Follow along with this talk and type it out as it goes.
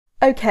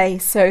Okay,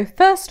 so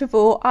first of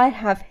all, I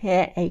have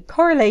here a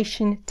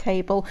correlation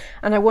table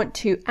and I want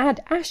to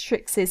add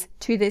asterisks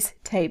to this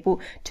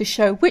table to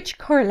show which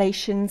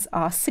correlations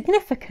are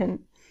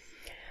significant.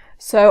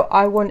 So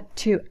I want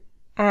to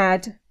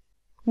add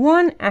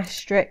 1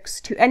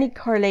 asterisk to any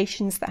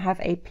correlations that have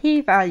a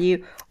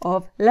p-value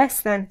of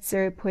less than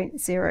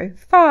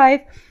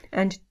 0.05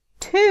 and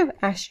 2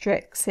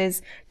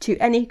 asterisks to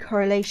any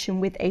correlation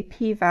with a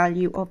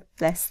p-value of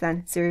less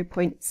than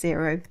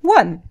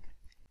 0.01.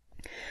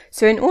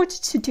 So in order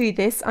to do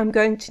this, I'm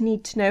going to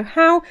need to know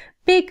how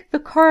big the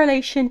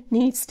correlation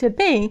needs to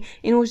be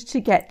in order to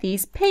get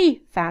these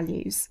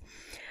p-values.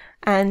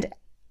 And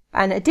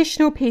an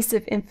additional piece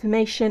of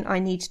information I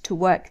need to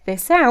work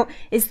this out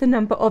is the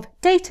number of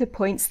data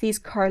points these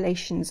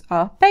correlations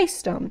are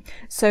based on.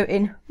 So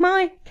in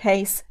my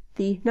case,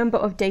 the number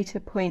of data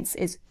points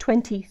is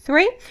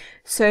 23,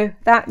 so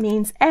that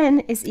means n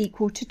is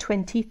equal to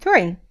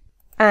 23.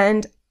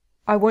 And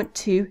I want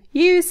to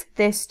use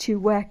this to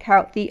work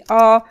out the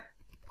R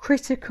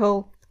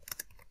critical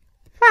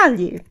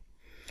value.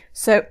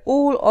 So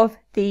all of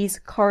these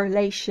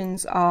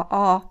correlations are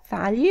R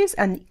values,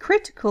 and the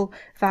critical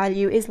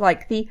value is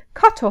like the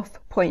cutoff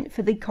point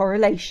for the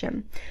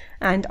correlation.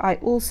 And I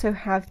also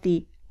have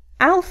the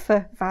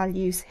alpha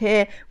values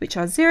here, which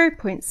are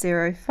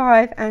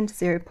 0.05 and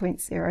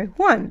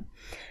 0.01.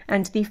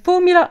 And the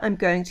formula I'm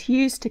going to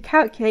use to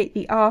calculate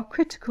the R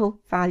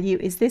critical value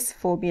is this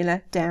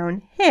formula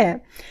down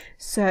here.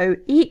 So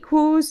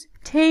equals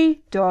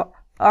T.INV,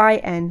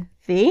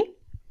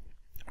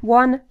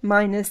 1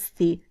 minus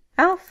the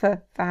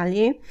alpha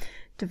value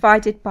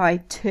divided by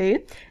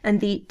 2. And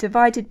the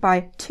divided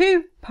by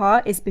 2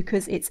 part is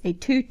because it's a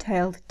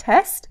two-tailed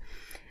test.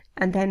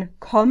 And then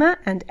comma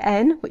and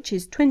n, which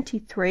is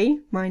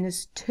 23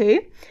 minus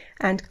 2,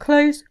 and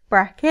close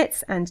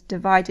brackets and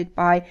divided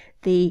by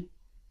the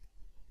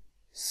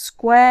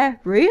square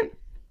root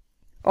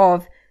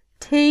of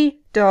T.INV,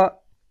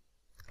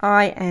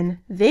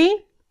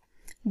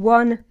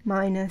 1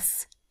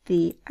 minus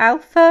the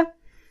alpha,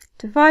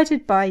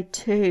 divided by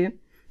 2,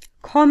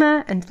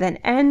 comma, and then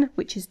n,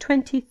 which is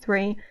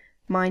 23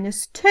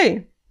 minus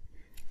 2.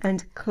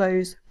 And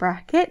close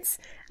brackets,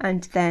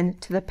 and then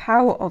to the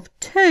power of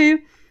 2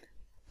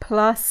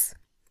 plus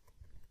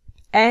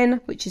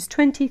n, which is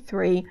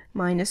 23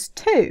 minus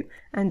 2,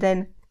 and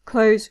then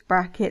close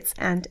brackets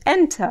and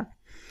enter.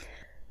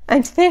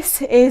 And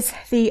this is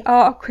the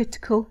R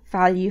critical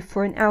value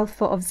for an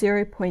alpha of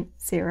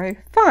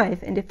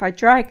 0.05. And if I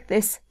drag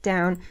this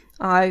down,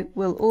 I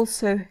will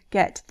also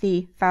get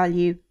the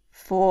value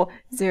for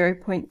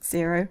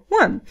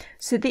 0.01.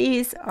 So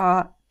these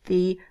are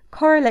the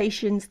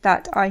correlations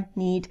that I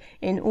need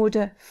in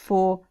order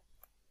for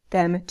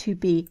them to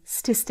be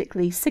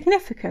statistically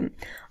significant.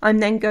 I'm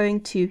then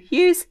going to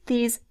use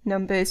these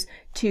numbers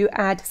to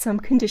add some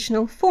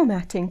conditional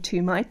formatting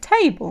to my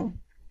table.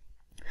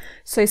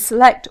 So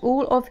select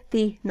all of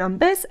the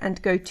numbers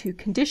and go to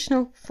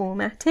Conditional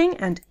Formatting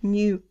and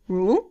New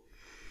Rule,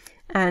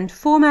 and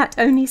format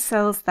only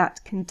cells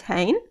that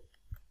contain,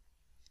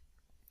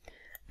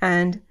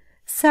 and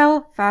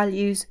cell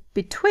values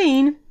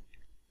between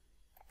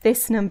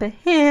this number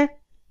here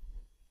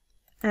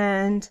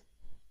and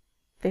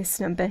this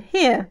number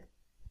here,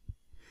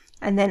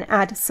 and then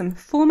add some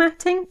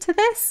formatting to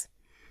this.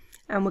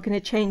 And we're going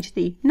to change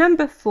the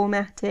number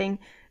formatting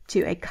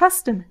to a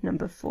custom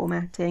number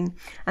formatting.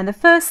 And the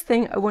first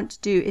thing I want to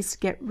do is to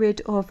get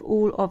rid of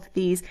all of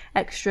these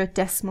extra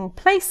decimal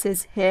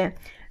places here.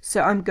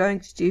 So I'm going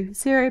to do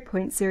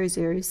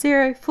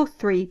 0.000 for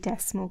 3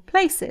 decimal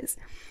places.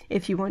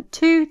 If you want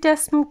 2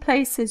 decimal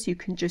places, you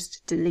can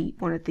just delete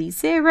one of these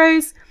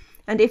zeros.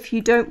 And if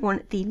you don't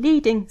want the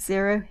leading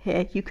 0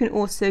 here, you can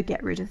also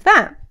get rid of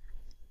that.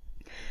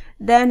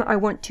 Then I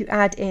want to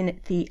add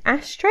in the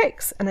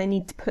asterisks, and I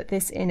need to put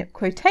this in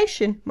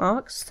quotation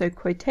marks. So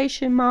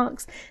quotation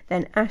marks,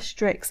 then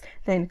asterisks,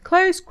 then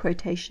close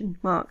quotation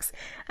marks.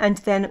 And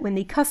then when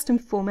the custom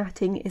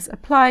formatting is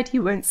applied,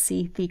 you won't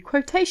see the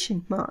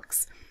quotation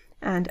marks.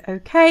 And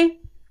OK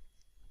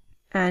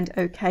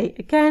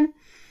again.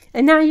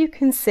 And now you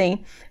can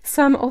see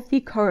some of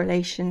the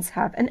correlations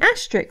have an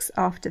asterisk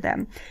after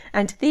them.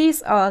 And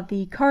these are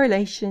the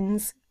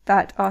correlations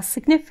that are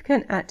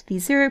significant at the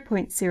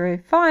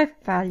 0.05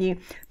 value,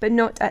 but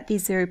not at the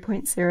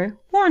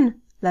 0.01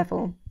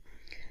 level.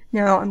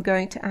 Now I'm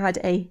going to add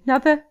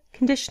another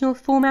conditional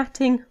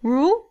formatting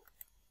rule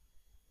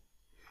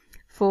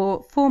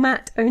for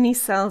format only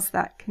cells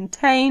that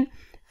contain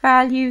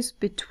values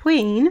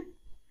between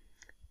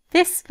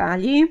this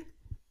value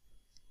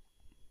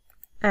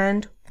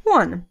and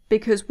 1,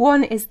 because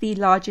 1 is the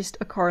largest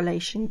a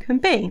correlation can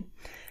be.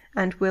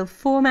 And we'll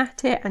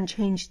format it and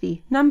change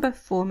the number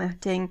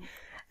formatting,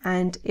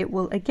 and it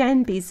will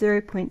again be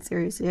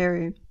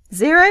 0.000,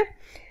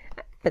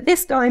 but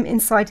this time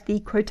inside the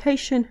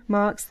quotation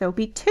marks there'll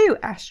be 2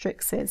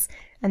 asterisks,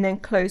 and then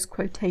close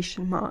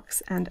quotation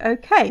marks, and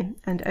OK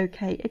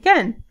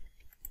again.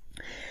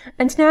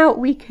 And now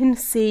we can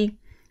see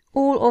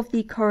all of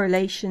the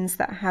correlations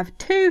that have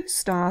 2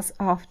 stars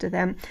after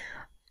them.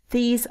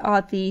 these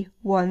are the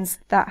ones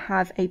that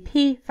have a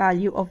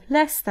p-value of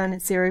less than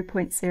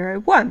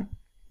 0.01.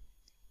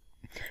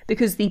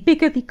 Because the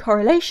bigger the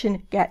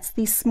correlation gets,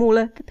 the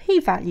smaller the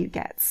p-value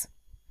gets.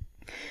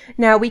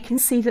 Now we can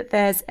see that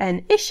there's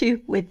an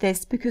issue with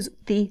this because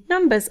the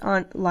numbers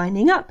aren't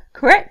lining up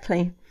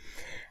correctly.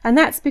 And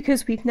that's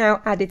because we've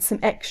now added some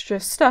extra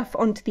stuff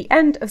onto the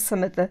end of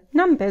some of the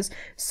numbers,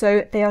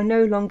 so they are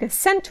no longer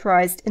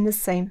centralized in the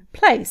same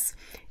place.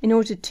 In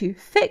order to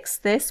fix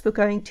this, we're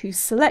going to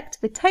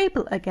select the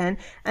table again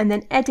and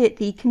then edit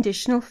the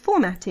conditional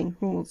formatting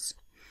rules.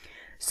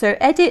 So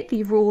edit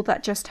the rule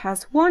that just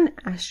has one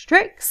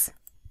asterisk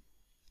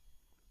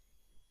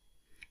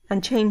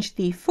and change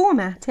the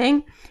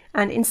formatting,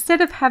 and instead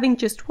of having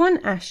just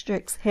one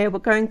asterisk here, we're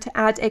going to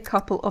add a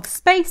couple of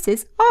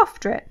spaces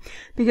after it,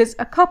 because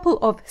a couple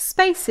of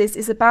spaces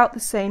is about the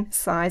same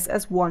size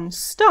as one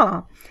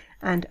star.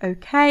 And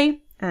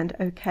OK, and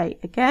OK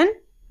again,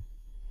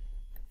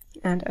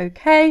 and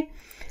OK.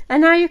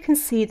 And now you can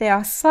see they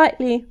are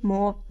slightly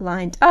more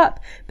lined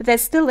up, but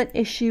there's still an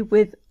issue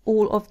with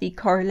all of the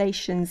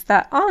correlations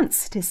that aren't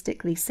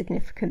statistically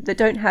significant, that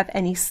don't have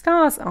any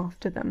stars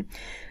after them.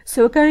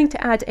 So we're going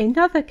to add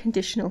another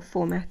conditional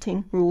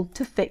formatting rule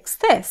to fix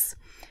this.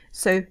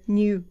 So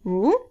new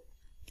rule,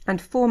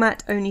 and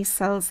format only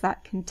cells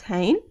that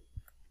contain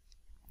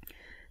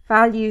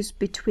values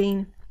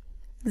between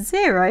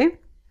 0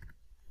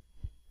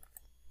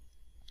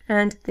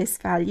 and this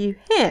value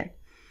here.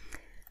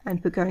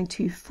 And we're going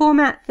to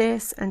format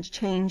this and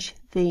change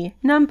the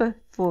number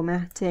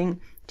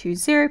formatting to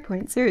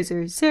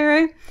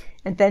 0.000,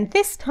 and then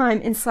this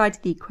time inside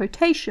the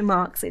quotation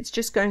marks it's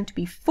just going to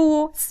be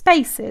 4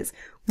 spaces,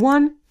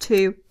 1,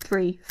 2,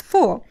 3,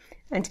 4,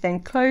 and then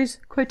close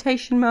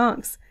quotation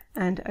marks,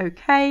 and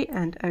OK,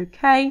 and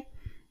OK.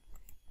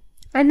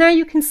 And now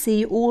you can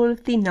see all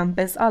of the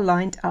numbers are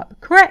lined up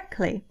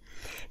correctly.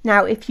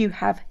 Now if you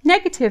have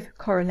negative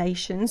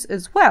correlations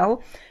as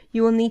well,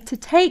 you will need to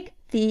take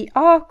the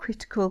R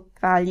critical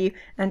value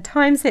and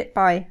times it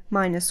by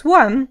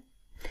 -1,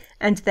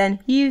 and then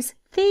use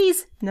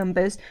these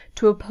numbers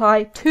to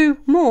apply 2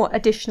 more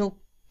additional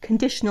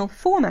conditional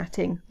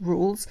formatting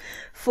rules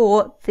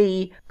for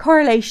the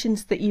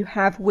correlations that you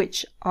have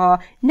which are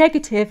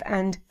negative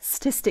and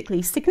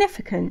statistically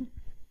significant.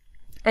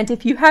 And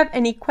if you have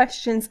any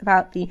questions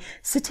about the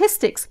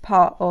statistics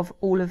part of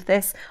all of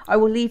this, I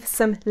will leave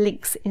some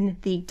links in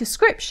the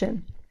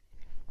description.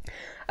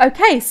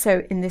 Okay,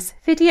 so in this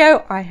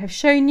video I have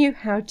shown you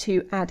how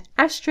to add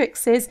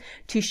asterisks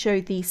to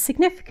show the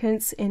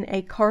significance in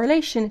a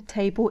correlation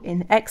table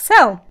in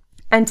Excel.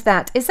 And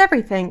that is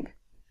everything.